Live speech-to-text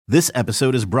This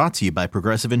episode is brought to you by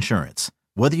Progressive Insurance.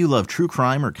 Whether you love true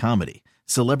crime or comedy,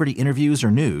 celebrity interviews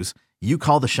or news, you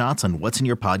call the shots on what's in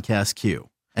your podcast queue.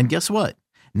 And guess what?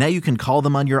 Now you can call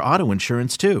them on your auto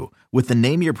insurance too with the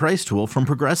Name Your Price tool from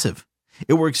Progressive.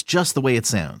 It works just the way it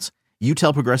sounds. You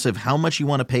tell Progressive how much you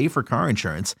want to pay for car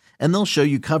insurance, and they'll show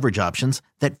you coverage options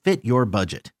that fit your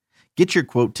budget. Get your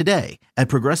quote today at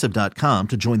Progressive.com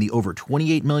to join the over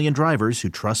 28 million drivers who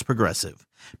trust Progressive.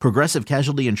 Progressive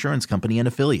Casualty Insurance Company and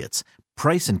Affiliates.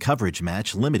 Price and coverage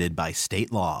match limited by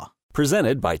state law.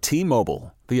 Presented by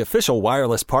T-Mobile, the official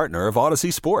wireless partner of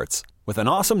Odyssey Sports. With an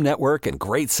awesome network and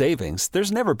great savings,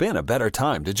 there's never been a better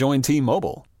time to join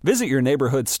T-Mobile. Visit your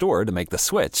neighborhood store to make the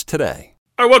switch today.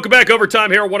 All right, welcome back. Overtime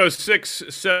here,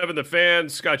 106.7 The Fan.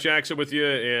 Scott Jackson with you.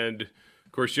 And,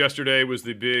 of course, yesterday was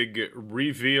the big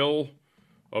reveal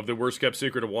of the worst-kept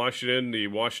secret of Washington, the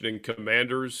Washington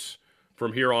Commanders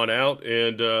from here on out.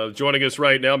 And joining us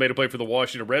right now, made a play for the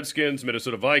Washington Redskins,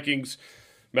 Minnesota Vikings,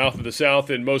 Mouth of the South,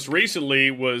 and most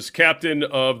recently was captain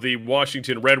of the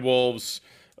Washington Red Wolves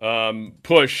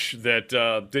push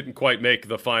that didn't quite make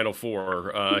the Final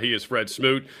Four. He is Fred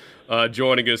Smoot,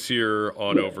 joining us here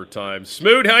on Overtime.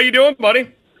 Smoot, how you doing,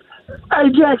 buddy? Hey,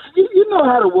 Jackson, you know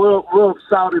how the world rubs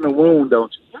salt in the wound,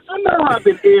 don't you? I know I've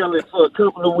been ailing for a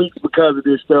couple of weeks because of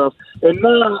this stuff, and now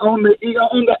on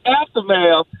the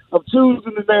aftermath of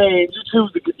choosing the name, you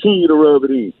choose to continue to rub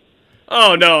it in.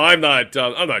 Oh no, I'm not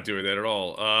doing that at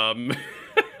all.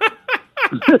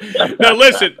 Now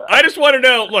listen, I just want to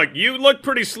know. Look, you looked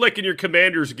pretty slick in your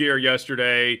Commanders gear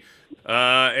yesterday,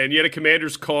 and you had a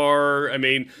Commanders car. I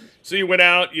mean, so you went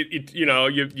out.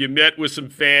 You met with some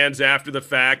fans after the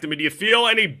fact. I mean, do you feel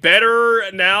any better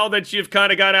now that you've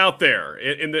kind of got out there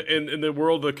in the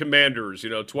world of the Commanders?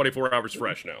 24 hours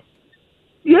fresh now.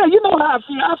 Yeah, you know how I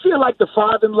feel. I feel like the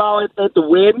father-in-law at the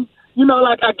wedding.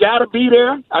 Like I gotta be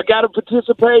there. I gotta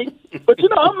participate. But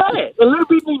I'm mad. A little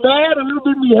bit me mad, a little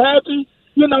bit me happy.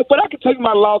 But I can take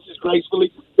my losses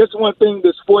gracefully. That's one thing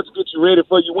that sports gets you ready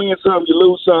for. You win some, you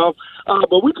lose some.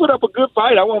 But we put up a good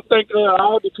fight. I want to thank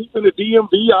all the people in the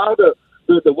DMV, all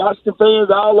the Washington fans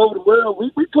all over the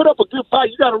world. We put up a good fight.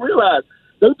 You got to realize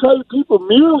they paid people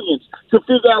millions to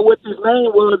figure out what this name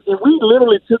was, and we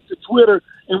literally took to Twitter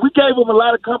and we gave them a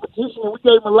lot of competition and we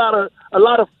gave them a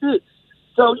lot of fits.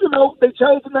 So they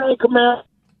chose the name Commander.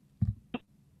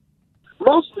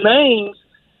 Most names,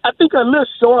 I think, are a little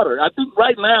shorter. I think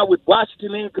right now with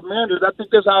Washington and Commanders, I think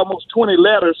there's almost 20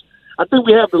 letters. I think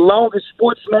we have the longest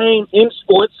sports name in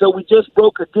sports, so we just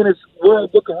broke a Guinness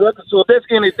World Book of Records. So if there's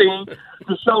anything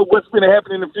to show what's going to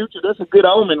happen in the future, that's a good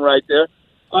omen right there.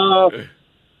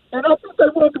 And I think they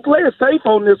wanted to play it safe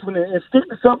on this one and stick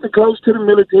to something close to the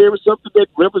military, something that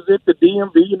represents the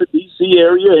DMV and the D.C.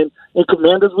 area, and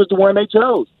Commanders was the one they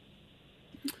chose.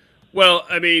 Well,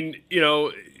 I mean,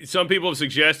 some people have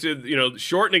suggested,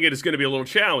 shortening it is going to be a little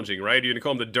challenging, right? You're going to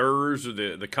call them the Durs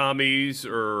or the Commies,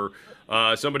 or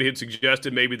somebody had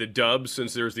suggested maybe the Dubs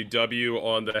since there's the W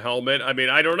on the helmet. I mean,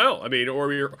 I don't know. I mean,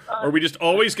 are we just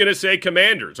always going to say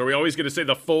Commanders? Are we always going to say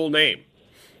the full name?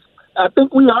 I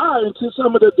think we are until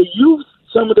some of the youth,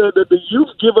 the youth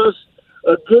give us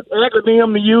a good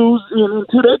acronym to use, and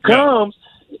until that comes,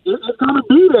 it's going to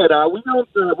be that.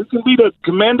 We can be the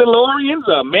Commandalorians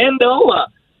or Mando.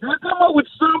 They'll come up with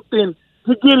something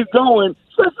to get it going,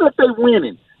 especially if they're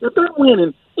winning. If they're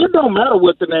winning, it don't matter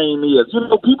what the name is.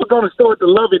 People are going to start to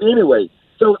love it anyway.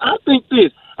 So I think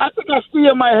I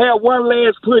still might have one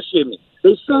last push in me.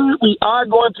 They said we are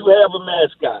going to have a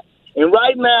mascot. And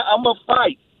right now, I'm going to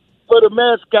fight for the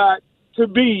mascot to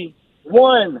be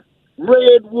one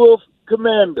Red Wolf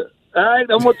Commander. All right?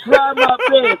 I'm going to try my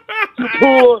best to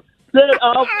pull that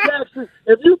off. Jackson,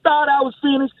 if you thought I was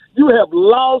finished, you have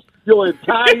lost your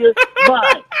entire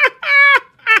mind.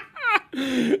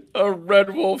 A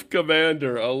Red Wolf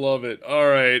Commander. I love it. All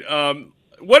right.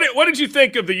 What did you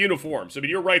think of the uniforms? I mean,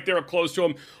 you're right there up close to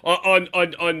them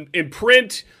on in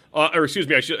print, or excuse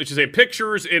me, I should say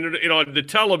pictures and on the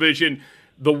television.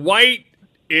 The white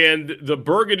and the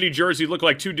burgundy jersey look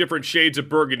like two different shades of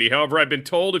burgundy. However, I've been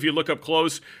told if you look up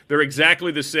close, they're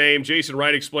exactly the same. Jason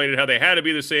Wright explained how they had to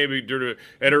be the same due to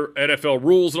NFL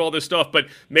rules and all this stuff. But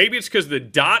maybe it's because the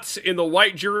dots in the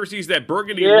white jerseys, that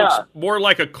burgundy looks more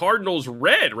like a Cardinals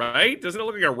red, right? Doesn't it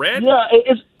look like a red? Yeah,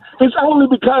 it's only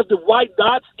because the white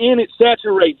dots in it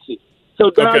saturates it. So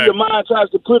now your mind tries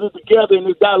to put it together and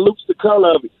it dilutes the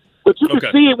color of it. But you can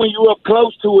see it when you're up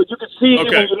close to it. You can see it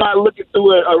when you're not looking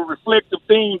through a reflective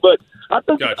thing. But I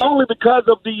think it's only because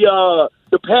of the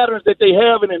patterns that they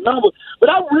have in the number.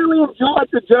 But I really enjoyed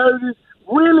the jerseys.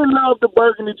 Really love the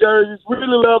burgundy jerseys. Really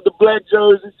love the black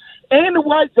jerseys and the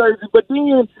white jerseys. But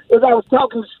then, as I was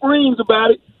talking to Screams about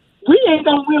it, we ain't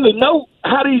gonna really know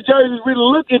how these jerseys really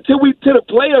look until the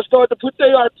players start to put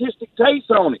their artistic taste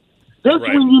on it. That's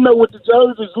Right. when you know what the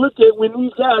jerseys look at, when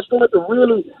these guys start to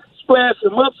really splash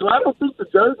them up. So I don't think the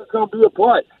jersey's gonna be a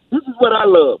part. This is what I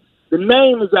love. The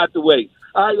name is out the way.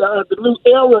 The new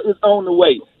era is on the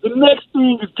way. The next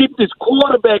thing is get this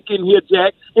quarterback in here,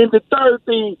 Jack. And the third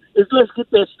thing is let's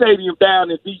get that stadium down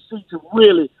in D.C. to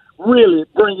really, really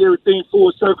bring everything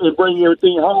full circle and bring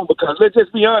everything home. Because let's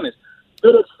just be honest,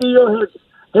 the field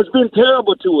has been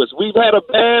terrible to us. We've had a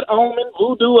bad omen,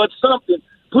 voodoo, or something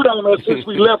put on us since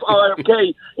we left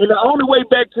RFK. And the only way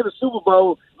back to the Super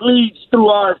Bowl leads through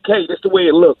RFK. That's the way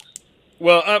it looks.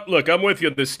 Well, look, I'm with you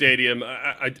at this stadium.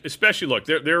 I especially look,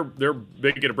 they're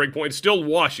big at a break point. It's still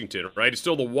Washington, right? It's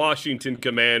still the Washington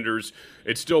Commanders.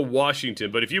 It's still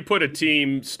Washington. But if you put a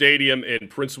team stadium in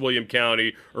Prince William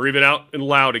County or even out in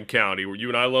Loudoun County, where you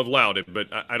and I love Loudoun, but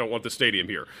I don't want the stadium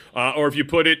here, or if you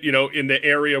put it, in the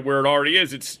area where it already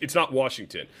is, it's not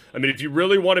Washington. I mean, if you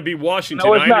really want to be Washington,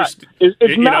 no, it's not.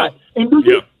 It's not. And do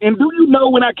you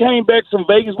know when I came back from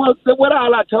Vegas, what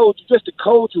all I told you, just the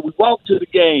culture, we walked to the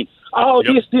game. All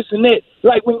this, and that.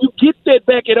 Like, when you get that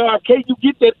back at RFK, you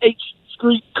get that H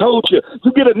Street culture.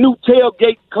 You get a new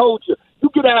tailgate culture. You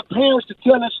get our parents to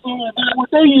tell us about what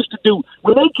they used to do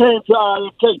when they came to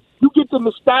RFK. You get the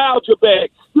nostalgia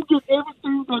back. You get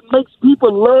everything that makes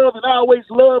people love and always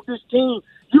love this team.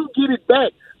 You get it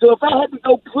back. So if I had to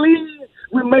go please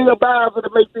with Mayor Bowser to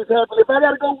make this happen, if I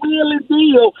got to go really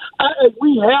deal,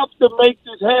 we have to make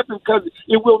this happen because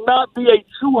it will not be a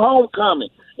true homecoming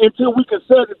until we can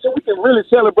really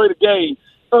celebrate a game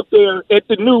up there at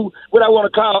the new, what I want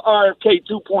to call RFK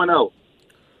 2.0.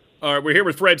 All right, we're here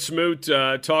with Fred Smoot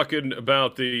talking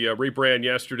about the rebrand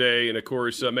yesterday. And, of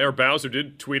course, Mayor Bowser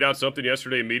did tweet out something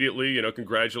yesterday immediately,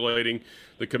 congratulating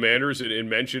the Commanders and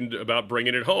mentioned about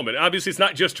bringing it home. And obviously it's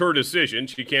not just her decision.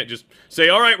 She can't just say,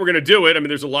 all right, we're going to do it. I mean,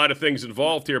 there's a lot of things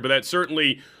involved here, but that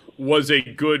certainly was a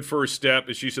good first step.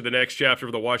 As she said, the next chapter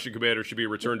for the Washington Commanders should be a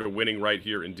return to winning right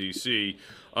here in D.C.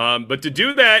 But to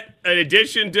do that, in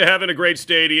addition to having a great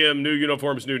stadium, new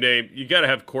uniforms, new name, you got to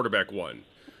have quarterback one.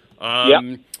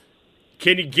 Yep.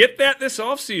 Can you get that this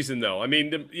offseason, though? I mean,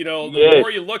 the Yes.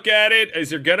 more you look at it, is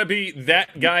there going to be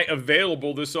that guy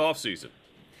available this offseason?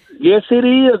 Yes, it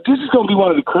is. This is going to be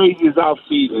one of the craziest off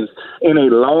seasons in a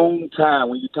long time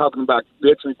when you're talking about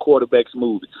veteran quarterbacks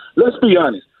moving. Let's be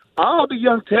honest. All the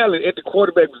young talent at the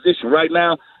quarterback position right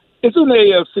now is in the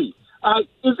AFC.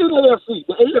 It's in the AFC.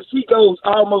 The AFC goes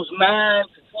almost 9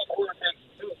 to 10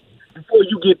 quarterbacks before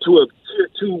you get to a tier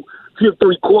 2, tier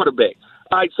 3 quarterback.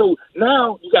 All right, so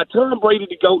now you got Tom Brady,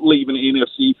 the GOAT, leaving the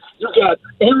NFC. You got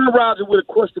Aaron Rodgers with a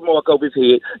question mark over his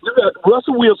head. You got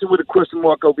Russell Wilson with a question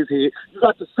mark over his head. You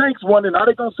got the Saints wondering, are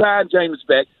they going to sign Jameis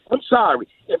back? I'm sorry.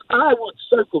 If I would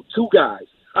circle two guys,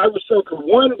 I would circle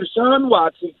one Deshaun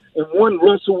Watson and one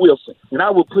Russell Wilson. And I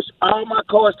would push all my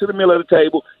cards to the middle of the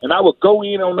table, and I would go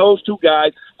in on those two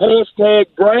guys. Hashtag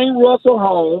bring Russell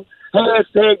home.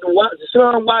 Hashtag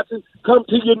Deshaun Watson, come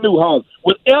to your new home.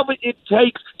 Whatever it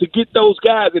takes to get those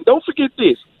guys. And don't forget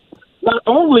this. Not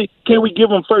only can we give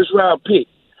them first-round pick,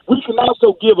 we can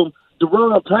also give them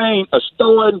Deron Payne, a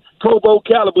starting Pro Bowl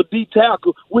caliber D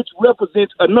tackle, which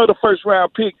represents another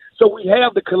first-round pick. So we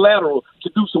have the collateral to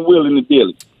do some wheeling and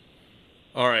dealing.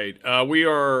 All right, we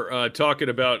are talking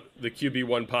about the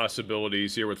QB1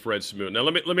 possibilities here with Fred Smoot. Now,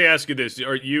 let me ask you this: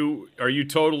 Are you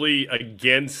totally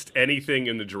against anything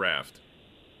in the draft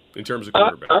in terms of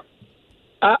quarterback?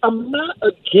 I'm not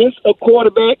against a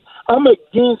quarterback. I'm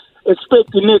against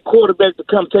expecting that quarterback to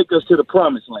come take us to the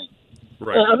promised land.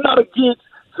 Right. And I'm not against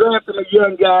drafting a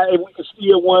young guy and we can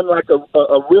steal one like a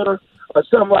Ritter or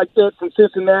something like that from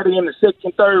Cincinnati in the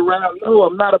second, third round. No,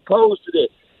 I'm not opposed to that.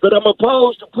 But I'm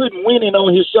opposed to putting winning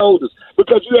on his shoulders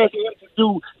because you're asking him to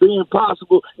do the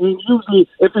impossible, and usually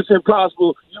if it's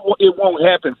impossible, it won't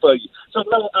happen for you. So,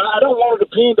 no, I don't want to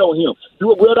depend on him.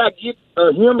 Will I get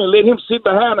him and let him sit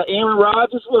behind Aaron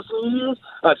Rodgers for some years?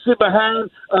 Sit behind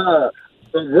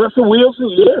Russell Wilson?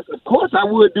 Yes, of course I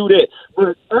would do that.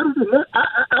 But other than that,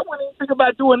 I wouldn't even think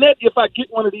about doing that if I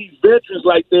get one of these veterans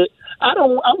like that. I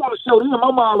want to show them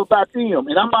I'm all about them,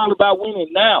 and I'm all about winning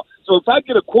now. So if I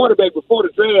get a quarterback before the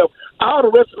draft, all the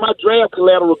rest of my draft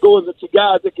collateral goes into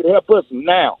guys that can help us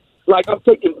now. Like I'm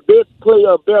taking the best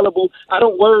player available. I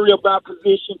don't worry about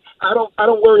position. I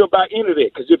don't worry about any of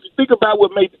that. Because if you think about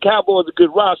what made the Cowboys a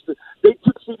good roster, they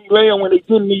took CeeDee Lamb when they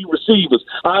didn't need receivers.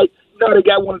 All right, now they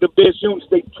got one of the best units.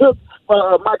 They took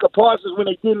Micah Parsons when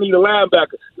they didn't need a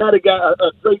linebacker. Now they got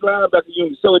a great linebacker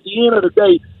unit. So at the end of the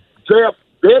day, draft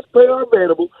best player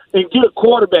available and get a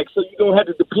quarterback so you don't have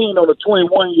to depend on a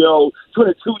 21-year-old,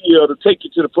 22-year-old to take you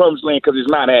to the promised land because it's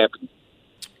not happening.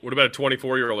 What about a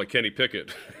 24-year-old like Kenny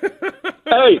Pickett?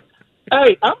 Hey,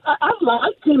 I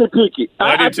like Kenny Pickett.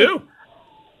 I do too.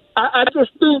 I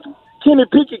just think Kenny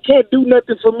Pickett can't do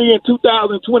nothing for me in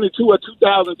 2022 or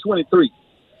 2023.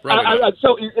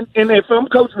 So if I'm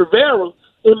Coach Rivera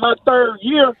in my third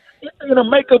year, in a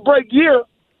make-or-break year,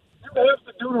 you have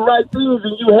to do the right things,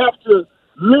 and you have to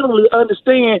literally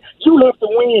understand you have to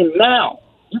win now.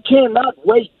 You cannot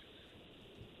wait.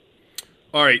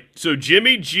 All right, so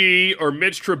Jimmy G or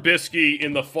Mitch Trubisky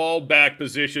in the fallback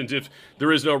positions if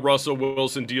there is no Russell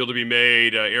Wilson deal to be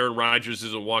made. Aaron Rodgers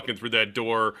isn't walking through that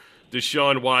door.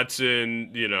 Deshaun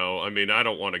Watson, I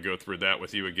don't want to go through that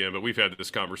with you again, but we've had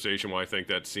this conversation where I think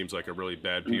that seems like a really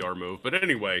bad PR move. But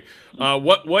anyway,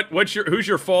 who's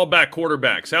your fallback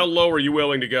quarterbacks? How low are you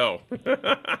willing to go?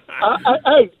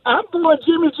 I'm going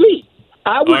Jimmy G.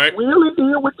 I would really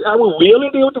deal with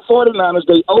the 49ers.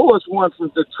 They owe us one from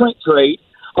the Trent trade.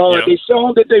 They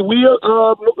shown that they will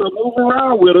move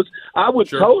around with us. I would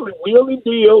totally really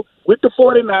deal with the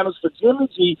 49ers for Jimmy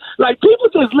G. Like, people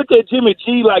just look at Jimmy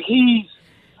G like he's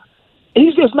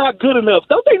just not good enough.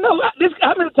 Don't they know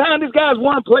how many times this guy's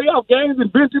won playoff games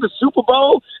and been to the Super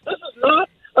Bowl? This is not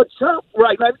a chump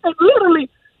right now. And literally,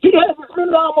 he has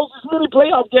almost as many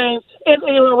playoff games as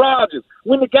Aaron Rodgers.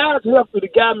 When the guy's healthy, the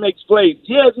guy makes plays.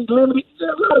 Yes, he's limited.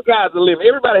 A lot of guys are limited.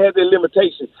 Everybody has their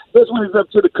limitations. That's when it's up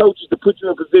to the coaches to put you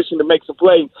in position to make some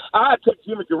plays. I take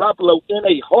Jimmy Garoppolo in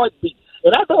a heartbeat.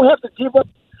 And I don't have to give up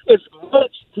as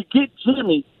much to get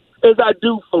Jimmy as I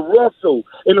do for Russell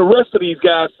and the rest of these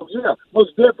guys. So, yeah,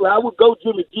 most definitely, I would go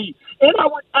Jimmy G. And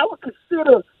I would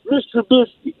consider Mr.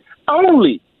 Trubisky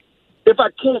only if I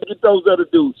can't get those other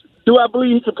dudes. Do I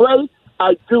believe he can play?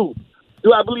 I do.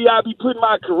 Do I believe I'll be putting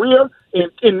my career in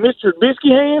Mr.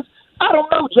 Trubisky's hands? I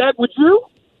don't know, Jack. Would you?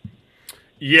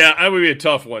 Yeah, that would be a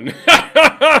tough one.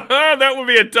 That would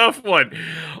be a tough one.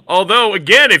 Although,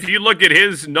 again, if you look at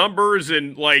his numbers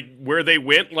and, like, where they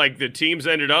went, like, the teams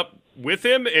ended up with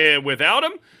him and without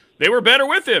him, they were better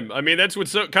with him. I mean, that's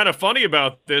what's so kind of funny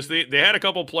about this. They had a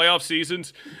couple playoff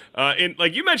seasons. And,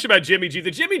 like you mentioned about Jimmy G, the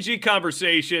Jimmy G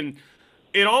conversation –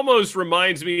 it almost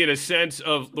reminds me in a sense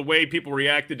of the way people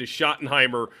reacted to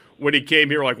Schottenheimer when he came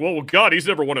here, like, well, God, he's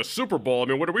never won a Super Bowl. I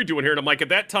mean, what are we doing here? And I'm like, at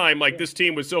that time, like, this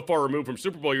team was so far removed from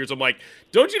Super Bowl years. I'm like,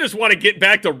 don't you just want to get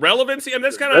back to relevancy? I mean,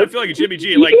 that's kind of how I feel like a Jimmy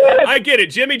G. Like, I get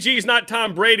it. Jimmy G's not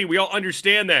Tom Brady. We all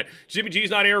understand that. Jimmy G's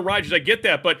not Aaron Rodgers. I get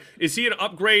that. But is he an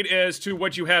upgrade as to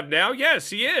what you have now? Yes,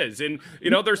 he is. And,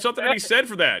 there's something to be said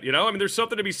for that. I mean, there's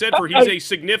something to be said for he's a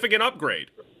significant upgrade.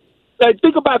 Hey,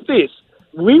 think about this.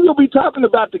 We will be talking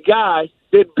about the guy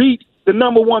that beat the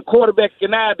number one quarterback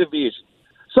in our division.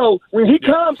 So when he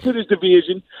comes to this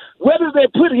division, whether they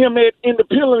put him in the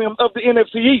pillar of the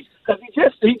NFC East, because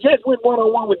he just went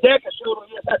one-on-one with Dak and showed him,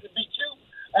 yes, I can beat you.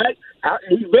 Right?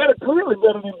 He's clearly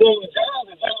better than Daniel Jones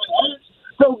and Jalen Hurts.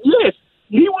 So, yes,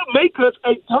 he will make us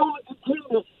a total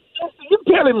contender.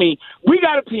 You're telling me we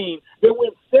got a team that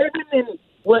went 7 and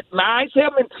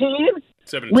 10?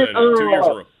 7 and 10, 2 years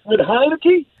in a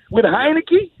row. With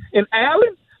Heineke and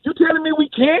Allen, you telling me we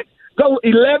can't go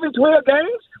 11, 12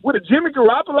 games with a Jimmy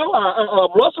Garoppolo or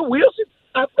Russell Wilson?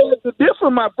 I think it's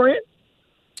different, my friend.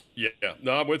 Yeah,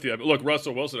 no, I'm with you. Look,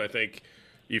 Russell Wilson, I think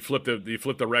you flipped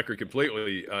the record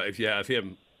completely if you have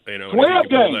him. 12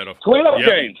 games. 12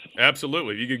 games.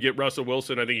 Absolutely. If you could get Russell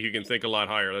Wilson, I think you can think a lot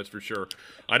higher. That's for sure.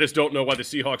 I just don't know why the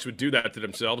Seahawks would do that to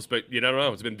themselves, but you don't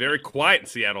know. It's been very quiet in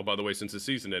Seattle, by the way, since the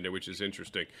season ended, which is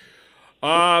interesting.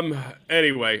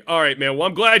 Anyway, all right, man. Well,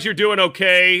 I'm glad you're doing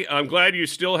okay. I'm glad you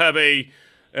still have a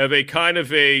kind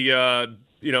of a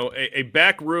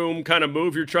backroom kind of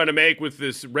move you're trying to make with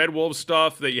this Red Wolves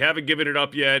stuff that you haven't given it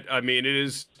up yet. I mean, it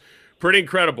is pretty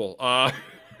incredible. I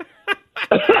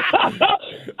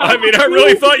mean, I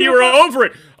really thought you were over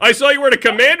it. I saw you wearing a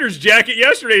Commanders jacket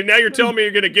yesterday, and now you're telling me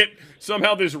you're going to get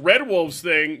somehow this Red Wolves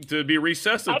thing to be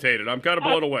resuscitated. I'm kind of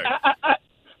blown away.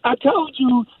 I told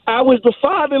you I was the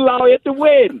father-in-law at the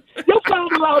wedding. Your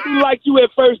father-in-law didn't like you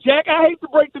at first, Jack. I hate to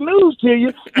break the news to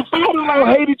you. Your father-in-law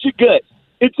hated your guts.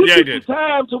 It took you some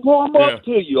time to warm up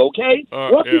to you, okay?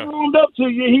 Once he warmed up to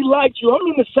you, he liked you. I'm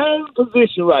in the same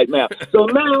position right now. So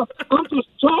now I'm just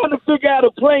trying to figure out a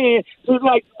plan to,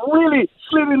 like, really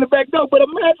slid in the back door. But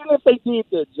imagine if they did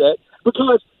that, Jack,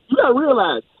 because you got to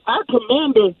realize our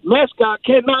Commander mascot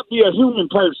cannot be a human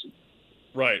person.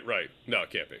 Right. No,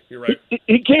 it can't be. You're right.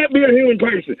 He can't be a human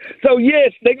person. So,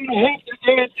 yes, they're going to have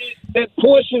to add that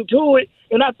portion to it,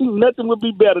 and I think nothing would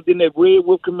be better than that Red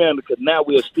Wolf Commander, because now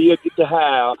we'll still get to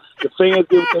howl. The fans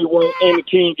get what they want, and the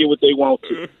team get what they want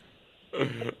to.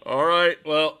 All right.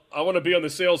 Well, I want to be on the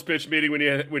sales pitch meeting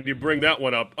when you bring that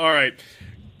one up. All right.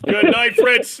 Good night,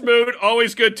 Fred Smoot.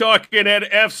 Always good talking at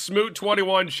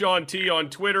FSmoot21, Sean T on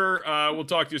Twitter. We'll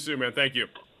talk to you soon, man. Thank you.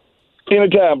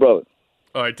 Anytime, brother.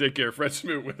 All right, take care. Fred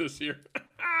Smoot with us here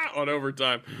on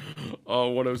Overtime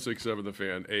on 106.7 The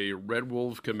Fan. A Red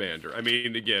Wolf commander. I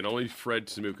mean, again, only Fred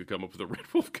Smoot could come up with a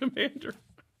Red Wolf commander.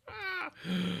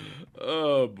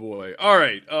 Oh, boy. All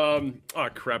right. Oh,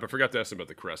 crap. I forgot to ask him about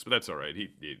the crest, but that's all right.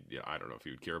 I don't know if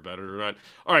he would care about it or not.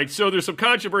 All right, so there's some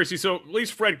controversy. So at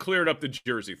least Fred cleared up the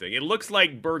jersey thing. It looks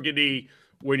like burgundy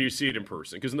when you see it in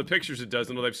person, because in the pictures it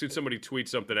doesn't. I've seen somebody tweet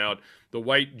something out. The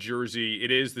white jersey,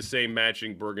 it is the same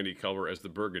matching burgundy color as the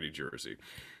burgundy jersey.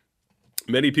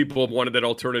 Many people have wanted that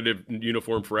alternative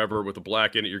uniform forever with the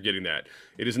black in it. You're getting that.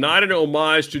 It is not an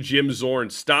homage to Jim Zorn.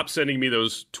 Stop sending me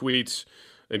those tweets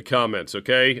and comments,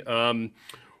 okay?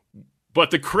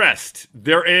 But the crest,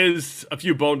 there is a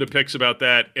few bone to picks about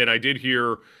that, and I did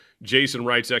hear Jason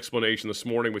Wright's explanation this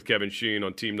morning with Kevin Sheehan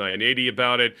on Team 980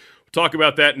 about it. We'll talk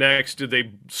about that next. Did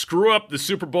they screw up the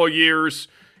Super Bowl years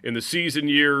and the season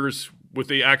years with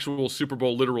the actual Super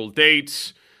Bowl literal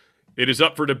dates? It is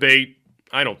up for debate.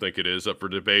 I don't think it is up for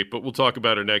debate, but we'll talk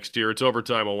about it next year. It's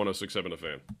Overtime on 106.7 The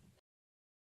Fan.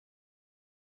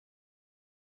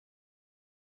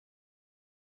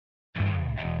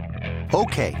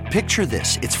 Okay, picture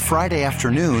this. It's Friday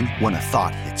afternoon when a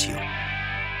thought hits you.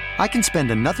 I can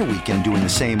spend another weekend doing the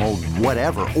same old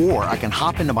whatever, or I can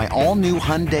hop into my all-new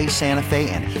Hyundai Santa Fe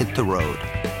and hit the road.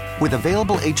 With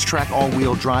available H-Track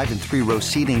all-wheel drive and 3-row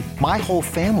seating, my whole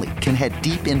family can head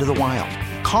deep into the wild.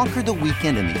 Conquer the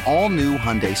weekend in the all-new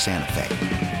Hyundai Santa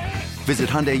Fe. Visit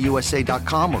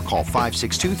HyundaiUSA.com or call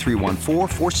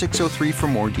 562-314-4603 for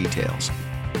more details.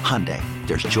 Hyundai,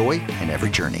 there's joy in every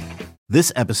journey.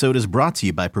 This episode is brought to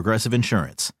you by Progressive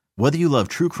Insurance. Whether you love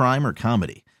true crime or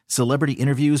comedy, celebrity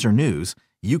interviews or news,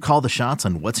 you call the shots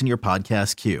on what's in your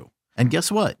podcast queue. And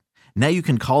guess what? Now you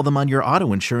can call them on your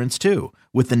auto insurance too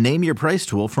with the Name Your Price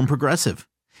tool from Progressive.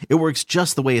 It works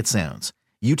just the way it sounds.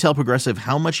 You tell Progressive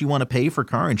how much you want to pay for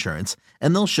car insurance,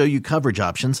 and they'll show you coverage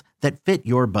options that fit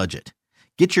your budget.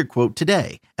 Get your quote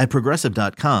today at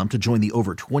Progressive.com to join the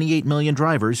over 28 million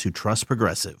drivers who trust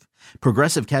Progressive.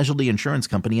 Progressive Casualty Insurance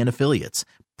Company and Affiliates.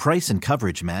 Price and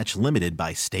coverage match limited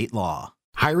by state law.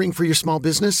 Hiring for your small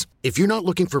business? If you're not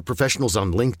looking for professionals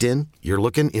on LinkedIn, you're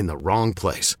looking in the wrong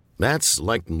place. That's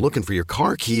like looking for your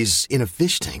car keys in a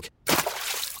fish tank.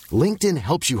 LinkedIn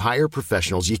helps you hire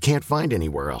professionals you can't find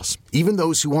anywhere else, even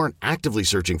those who aren't actively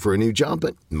searching for a new job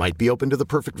but might be open to the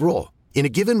perfect role. In a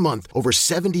given month, over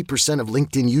 70% of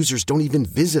LinkedIn users don't even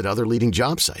visit other leading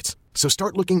job sites. So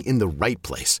start looking in the right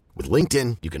place. With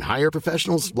LinkedIn, you can hire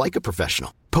professionals like a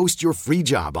professional. Post your free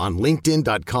job on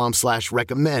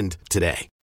linkedin.com/recommend today.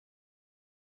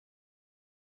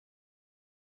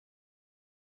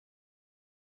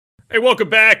 Hey, welcome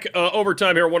back.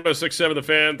 Overtime here at 106.7 The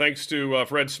Fan. Thanks to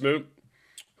Fred Smoot,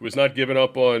 who has not given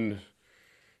up on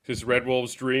his Red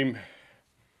Wolves dream.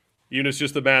 Even as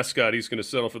just the mascot, he's going to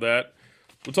settle for that.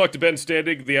 We'll talk to Ben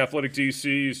Standig, the Athletic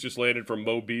DC. He's just landed from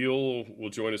Mobile.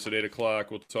 Will join us at 8 o'clock.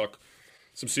 We'll talk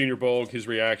some Senior Bowl, his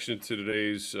reaction to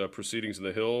today's proceedings in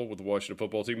the Hill with the Washington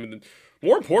football team. And then,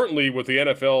 more importantly, what the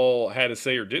NFL had to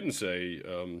say or didn't say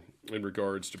in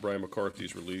regards to Brian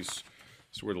McCarthy's release.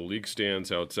 So where the league stands,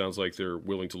 how it sounds like they're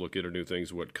willing to look into new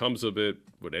things. What comes of it,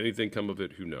 would anything come of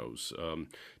it, who knows?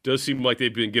 Does seem like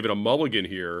they've been given a mulligan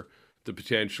here to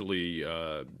potentially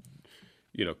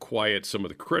quiet some of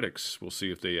the critics. We'll see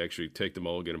if they actually take the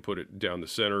mulligan and put it down the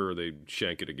center, or they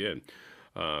shank it again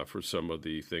for some of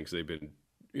the things they've been,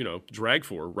 dragged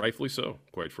for, rightfully so,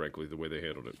 quite frankly, the way they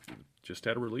handled it. Just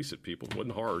had to release it, people. It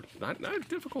wasn't hard. Not a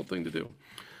difficult thing to do.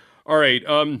 All right.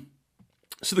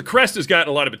 So the crest has gotten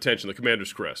a lot of attention, the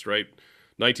Commander's crest, right?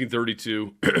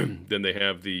 1932. Then they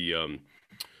have the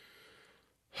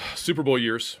Super Bowl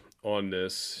years on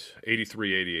this,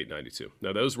 83, 88, 92.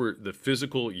 Now, those were the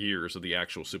physical years of the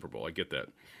actual Super Bowl. I get that.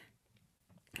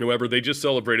 However, they just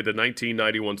celebrated the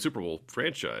 1991 Super Bowl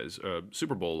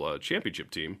Super Bowl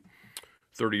championship team,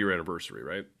 30-year anniversary,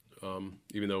 right?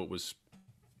 Even though it was,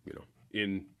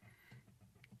 even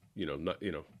though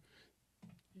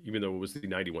it was the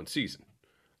 91 season.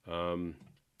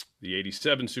 The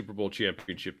 87 Super Bowl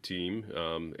championship team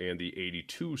and the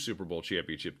 82 Super Bowl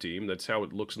championship team. That's how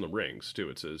it looks in the rings, too.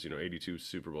 It says, 82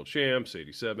 Super Bowl champs,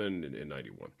 87, and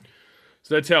 91.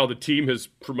 So that's how the team has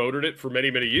promoted it for many,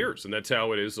 many years. And that's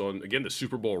how it is on, again, the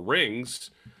Super Bowl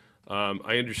rings.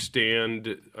 I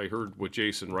understand, I heard what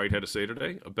Jason Wright had to say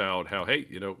today about how, hey,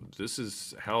 this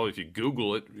is how, if you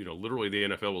Google it, literally the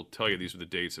NFL will tell you these are the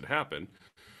dates that happened.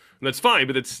 And that's fine,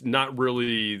 but it's not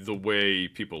really the way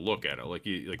people look at it. Like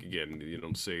again, you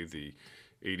don't say the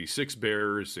 86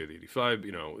 Bears, say the 85,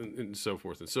 and so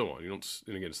forth and so on. You don't,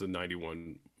 and again, it's the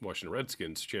 91 Washington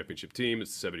Redskins championship team.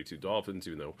 It's the 72 Dolphins,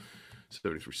 even though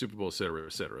 73 Super Bowl, et cetera,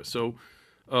 et cetera. So,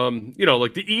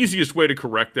 like the easiest way to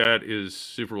correct that is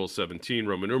Super Bowl 17,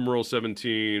 Roman numeral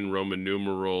 17, Roman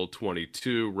numeral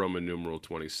 22, Roman numeral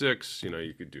 26.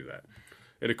 You could do that.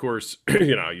 And of course,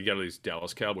 you got all these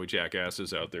Dallas Cowboy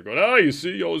jackasses out there going, you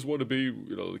see, you always want to be,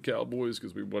 the Cowboys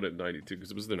because we won it in 92, because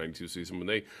it was the 92 season when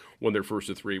they won their first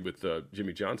of 3 with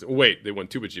Jimmy Johnson. Oh, wait, they won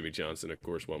 2 with Jimmy Johnson, of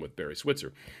course, 1 with Barry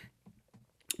Switzer.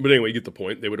 But anyway, you get the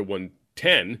point. They would have won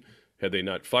 10 had they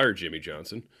not fired Jimmy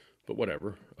Johnson, but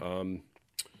whatever.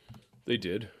 They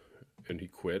did, and he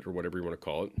quit, or whatever you want to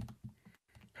call it.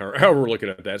 However we're looking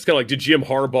at that. It's kind of like, did Jim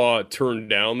Harbaugh turn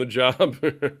down the job?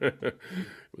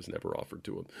 It was never offered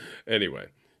to him. Anyway,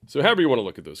 so however you want to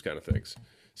look at those kind of things.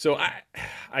 So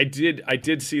I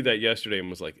did see that yesterday and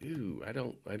was like, ooh, I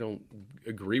don't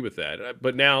agree with that.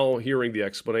 But now hearing the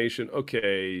explanation,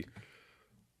 okay,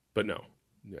 but no.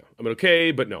 Yeah. I mean,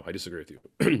 okay, but no, I disagree with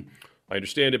you. I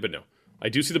understand it, but no. I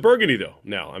do see the burgundy, though.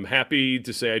 Now, I'm happy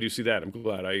to say I do see that. I'm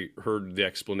glad I heard the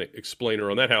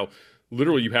explainer on that, how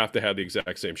literally you have to have the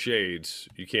exact same shades.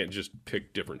 You can't just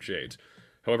pick different shades.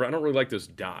 However, I don't really like those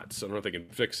dots. I don't know if they can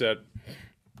fix that.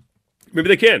 Maybe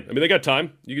they can. I mean, they got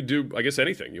time. You can do, I guess,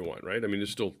 anything you want, right? I mean,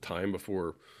 there's still time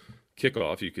before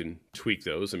kickoff. You can tweak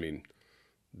those. I mean,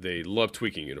 they love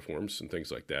tweaking uniforms and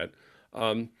things like that.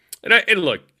 And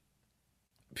look,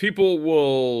 people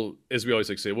will, as we always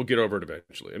like to say, we'll get over it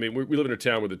eventually. I mean, we live in a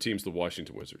town where the team's the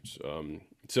Washington Wizards.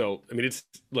 So, I mean,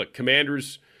 look,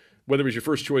 Commanders, whether it was your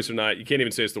first choice or not, you can't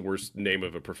even say it's the worst name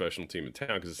of a professional team in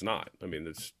town because it's not. I mean,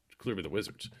 it's clearly the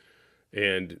Wizards.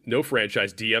 And no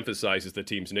franchise de-emphasizes the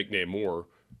team's nickname more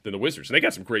than the Wizards. And they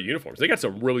got some great uniforms. They got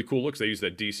some really cool looks. They use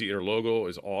that DC inner logo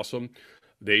is awesome.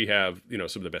 They have,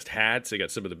 some of the best hats. They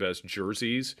got some of the best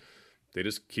jerseys. They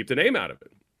just keep the name out of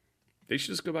it. They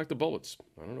should just go back to bullets.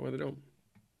 I don't know why they don't.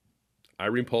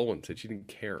 Irene Poland said she didn't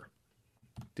care.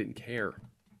 Didn't care.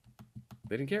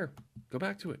 They didn't care. Go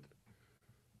back to it.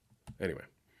 Anyway.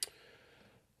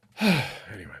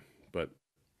 But,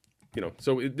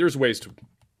 so there's ways to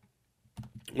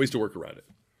work around it.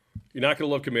 You're not going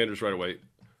to love Commanders right away.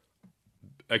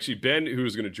 Actually, Ben, who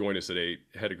was going to join us at 8,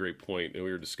 had a great point, and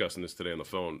we were discussing this today on the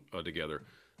phone together.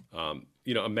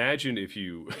 Imagine if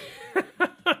you,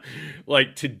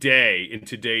 like today, in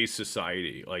today's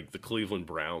society, like the Cleveland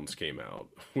Browns came out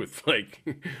with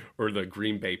or the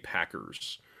Green Bay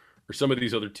Packers, or some of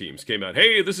these other teams came out,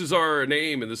 hey, this is our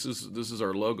name, and this is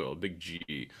our logo, big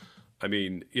G. I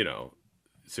mean,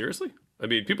 seriously? I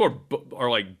mean, people are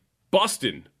like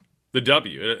busting the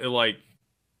W. Like,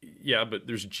 yeah, but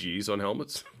there's G's on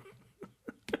helmets.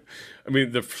 I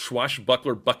mean, the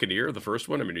swashbuckler Buccaneer, the first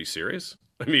one. I mean, are you serious?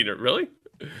 I mean, really?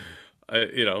 How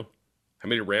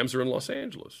many Rams are in Los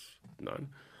Angeles? None.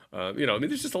 I mean,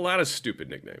 there's just a lot of stupid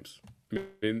nicknames. I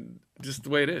mean, just the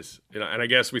way it is. And I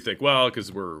guess we think, well,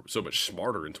 because we're so much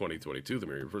smarter in 2022 than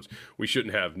we were first, we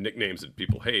shouldn't have nicknames that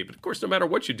people hate. But of course, no matter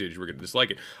what you did, you were going to dislike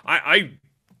it. I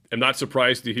am not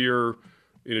surprised to hear,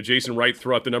 Jason Wright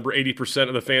throw out the number 80%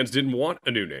 of the fans didn't want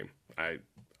a new name. I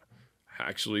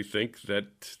actually think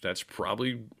that's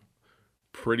probably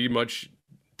pretty much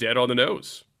dead on the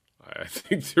nose. I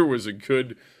think there was a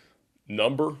good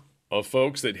number of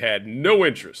folks that had no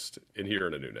interest in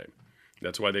hearing a new name.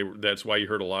 That's why you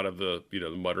heard a lot of the the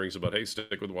mutterings about, hey,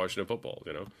 stick with Washington football,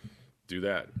 do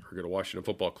that, or go to Washington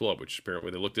Football Club, which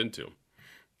apparently they looked into.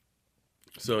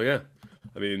 So yeah,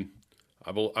 I mean,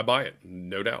 I buy it,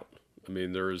 no doubt. I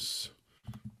mean, there was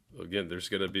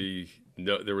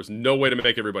no way to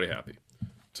make everybody happy.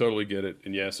 Totally get it.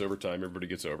 And yes, over time, everybody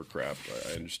gets over crap.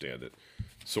 I understand it,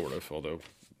 sort of, although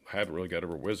I haven't really got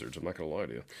over Wizards. I'm not going to lie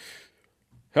to you.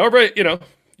 However,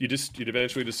 you'd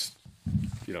eventually just,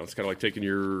 it's kind of like taking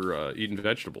your eating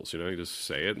vegetables, you just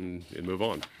say it and move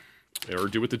on. Or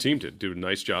do what the team did. Do a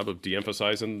nice job of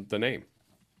de-emphasizing the name.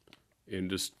 And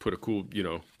just put a cool,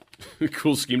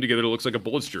 cool scheme together that looks like a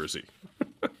Bullets jersey.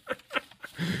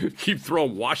 Keep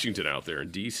throwing Washington out there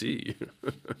in D.C.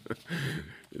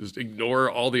 Just ignore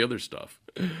all the other stuff.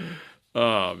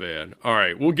 Oh, man. All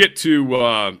right. We'll get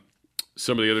to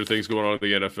some of the other things going on in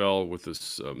the NFL with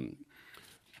this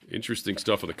interesting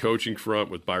stuff on the coaching front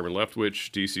with Byron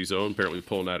Leftwich, D.C.'s own, apparently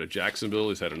pulling out of Jacksonville.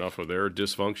 He's had enough of their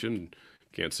dysfunction.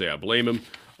 Can't say I blame him.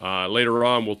 Later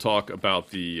on, we'll talk about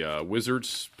the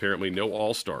Wizards. Apparently no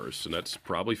All-Stars, and that's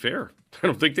probably fair. I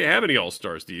don't think they have any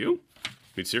All-Stars. Do you? I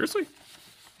mean, seriously?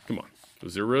 Come on.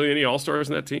 Was there really any All-Stars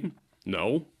in that team?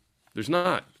 No, there's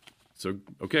not. So,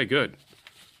 okay, good.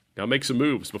 Now make some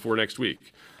moves before next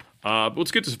week.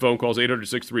 Let's get to some phone calls,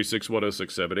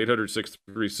 800-636-1067,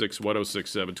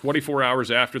 800-636-1067. 24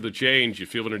 hours after the change, you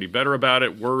feeling any better about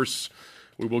it, worse?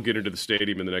 We will get into the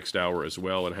stadium in the next hour as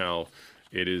well and how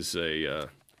it is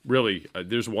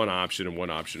there's one option and one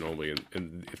option only.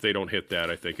 And if they don't hit that,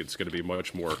 I think it's going to be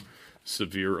much more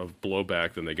severe of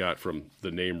blowback than they got from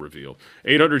the name reveal.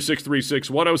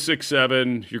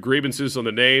 800-636-1067, your grievances on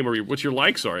the name or what your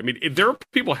likes are. I mean, if there are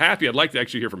people happy, I'd like to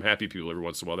actually hear from happy people every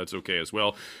once in a while. That's okay as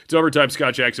well. It's Overtime.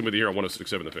 Scott Jackson with you here on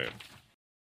 106.7 The Fan.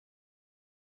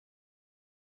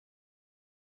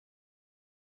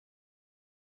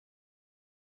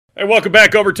 And welcome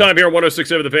back. Overtime here on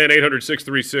 106.7 The Fan,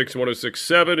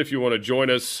 800-636-1067. If you want to join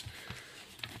us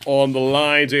on the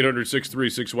lines,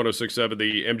 800-636-1067,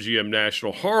 the MGM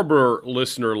National Harbor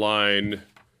listener line.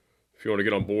 If you want to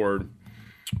get on board,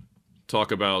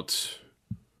 talk about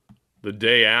the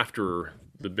day after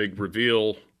the big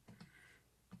reveal,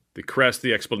 the crest,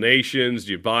 the explanations.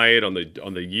 Do you buy it on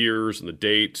the years and the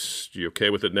dates? Are you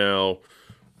okay with it now?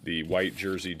 The white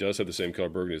jersey does have the same color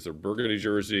burgundy as the burgundy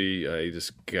jersey. You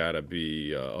just got to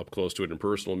be up close to it and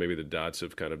personal. Maybe the dots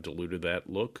have kind of diluted that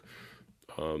look.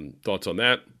 Thoughts on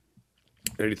that?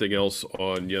 Anything else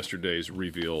on yesterday's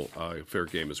reveal? Fair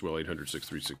game as well,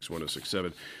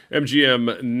 800-636-1067.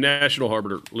 MGM National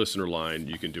Harbor listener line,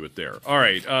 you can do it there. All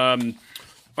right, on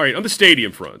the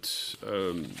stadium front,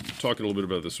 talking a little bit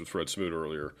about this with Fred Smoot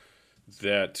earlier,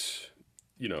 that,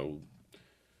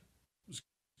 it's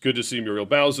good to see Muriel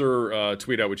Bowser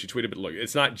tweet out what she tweeted, but look,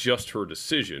 it's not just her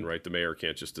decision, right? The mayor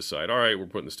can't just decide, all right, we're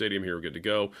putting the stadium here, we're good to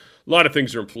go. A lot of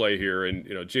things are in play here, and,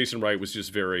 Jason Wright was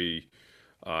just very...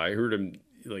 I heard him,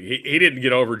 he didn't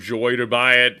get overjoyed to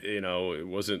buy it. It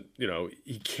wasn't,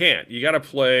 he can't. You got to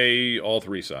play all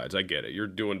three sides. I get it. You're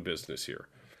doing business here.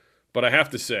 But I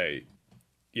have to say,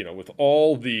 with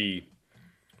all the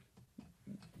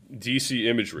DC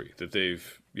imagery that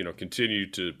they've,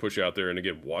 continued to push out there, and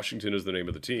again, Washington is the name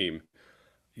of the team,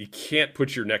 you can't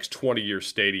put your next 20-year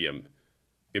stadium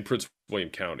in Prince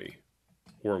William County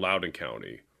or Loudoun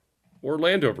County or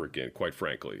Landover again, quite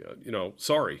frankly.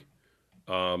 Sorry.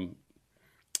 Or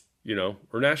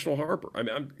National Harbor. I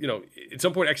mean, at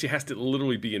some point it actually has to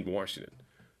literally be in Washington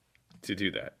to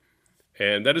do that.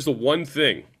 And that is the one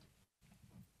thing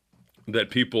that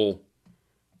people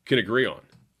can agree on.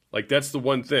 Like, that's the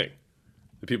one thing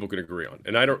that people can agree on.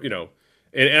 And I don't,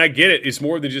 and I get it. It's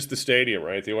more than just the stadium,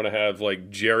 right? They want to have,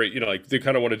 Jerry, they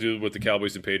kind of want to do what the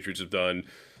Cowboys and Patriots have done.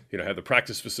 Have the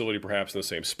practice facility perhaps in the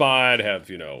same spot, have,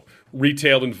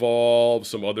 retail involved,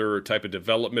 some other type of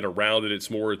development around it. It's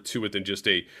more to it than just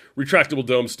a retractable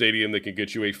dome stadium that can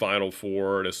get you a Final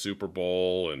Four and a Super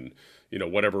Bowl and,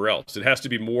 whatever else. It has to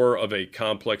be more of a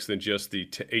complex than just the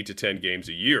 8 to 10 games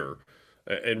a year.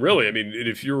 And really, I mean,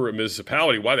 if you're a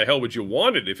municipality, why the hell would you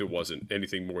want it if it wasn't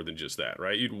anything more than just that,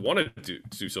 right? You'd want it to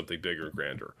do something bigger and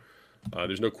grander.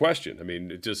 There's no question. I mean,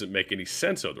 it doesn't make any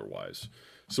sense otherwise.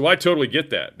 So I totally get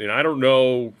that. And I don't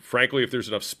know, frankly, if there's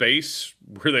enough space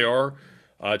where they are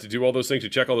to do all those things, to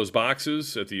check all those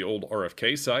boxes at the old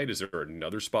RFK site. Is there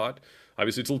another spot?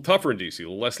 Obviously, it's a little tougher in D.C., a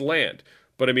little less land.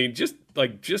 But, I mean, just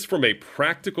from a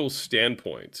practical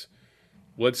standpoint,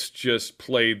 let's just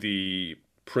play the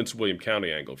Prince William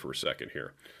County angle for a second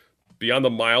here. Beyond the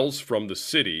miles from the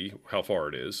city, how far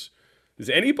it is, has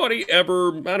anybody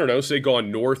ever, I don't know, say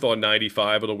gone north on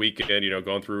 95 on the weekend,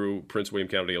 gone through Prince William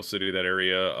County, Dale City, that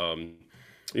area,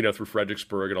 through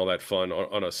Fredericksburg and all that fun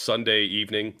on a Sunday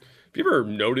evening? Have you ever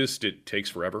noticed it takes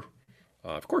forever?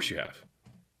 Of course you have.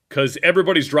 Because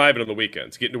everybody's driving on the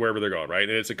weekends, getting to wherever they're going, right?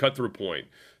 And it's a cut-through point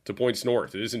to points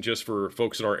north. It isn't just for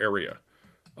folks in our area.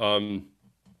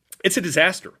 It's a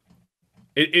disaster.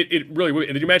 It really would.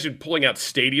 And then you imagine pulling out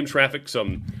stadium traffic,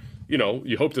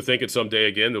 you hope to think it someday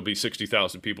again, there'll be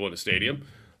 60,000 people in a stadium,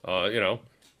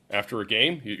 after a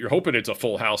game. You're hoping it's a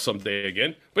full house someday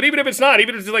again. But even if it's not,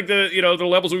 even if it's like the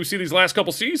levels we see these last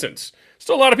couple seasons,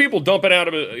 still a lot of people dumping out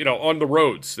of on the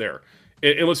roads there.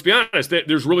 And let's be honest,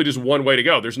 there's really just one way to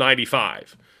go. There's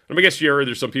 95. And I guess,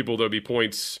 there's some people there'll be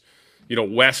points,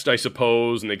 west, I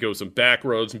suppose, and they go some back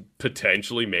roads,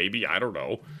 potentially, maybe, I don't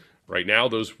know. Right now,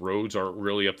 those roads aren't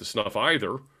really up to snuff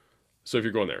either. So if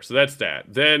you're going there. So that's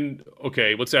that. Then,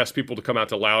 okay, let's ask people to come out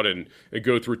to Loudoun and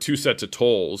go through two sets of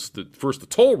tolls. First, the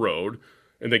toll road,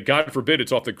 and then, God forbid,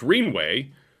 it's off the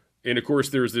Greenway. And, of course,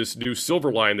 there's this new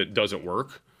Silver Line that doesn't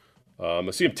work. I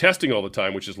see them testing all the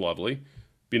time, which is lovely.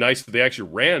 Be nice if they actually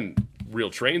ran real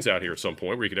trains out here at some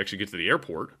point where you could actually get to the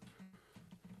airport.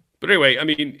 But anyway, I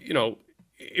mean,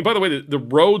 and by the way, the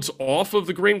roads off of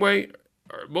the Greenway,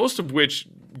 most of which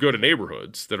go to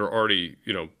neighborhoods that are already,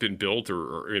 been built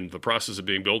or in the process of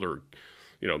being built or,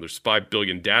 there's 5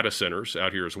 billion data centers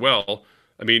out here as well.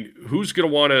 I mean, who's going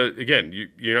to want to, again,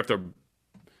 you have to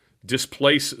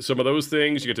displace some of those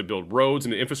things. You get to build roads,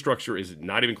 and the infrastructure is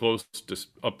not even close to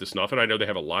up to snuff. And I know they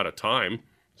have a lot of time,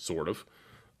 sort of,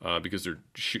 because they're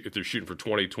shooting for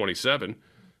 2027.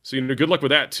 So, good luck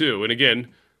with that, too. And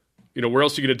again, where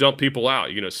else are you going to dump people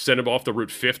out? You're going to send them off the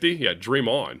Route 50? Yeah, dream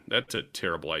on. That's a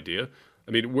terrible idea.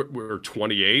 I mean, we're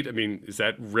 28. I mean, is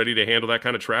that ready to handle that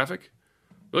kind of traffic?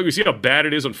 Look, we see how bad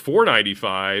it is on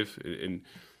 495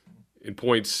 in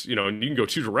points, and you can go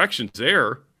 2 directions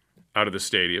there out of the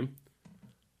stadium.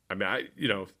 I mean,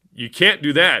 you can't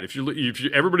do that. If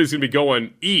everybody's going to be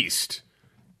going east,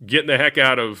 getting the heck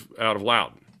out of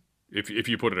Loudoun if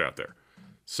you put it out there.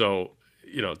 So,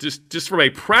 just from a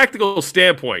practical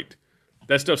standpoint,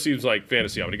 that stuff seems like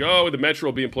fantasy. I'm going to go, the Metro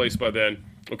will be in place by then.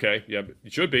 Okay, yeah,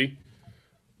 it should be.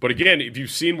 But again, if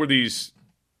you've seen where these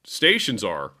stations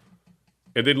are,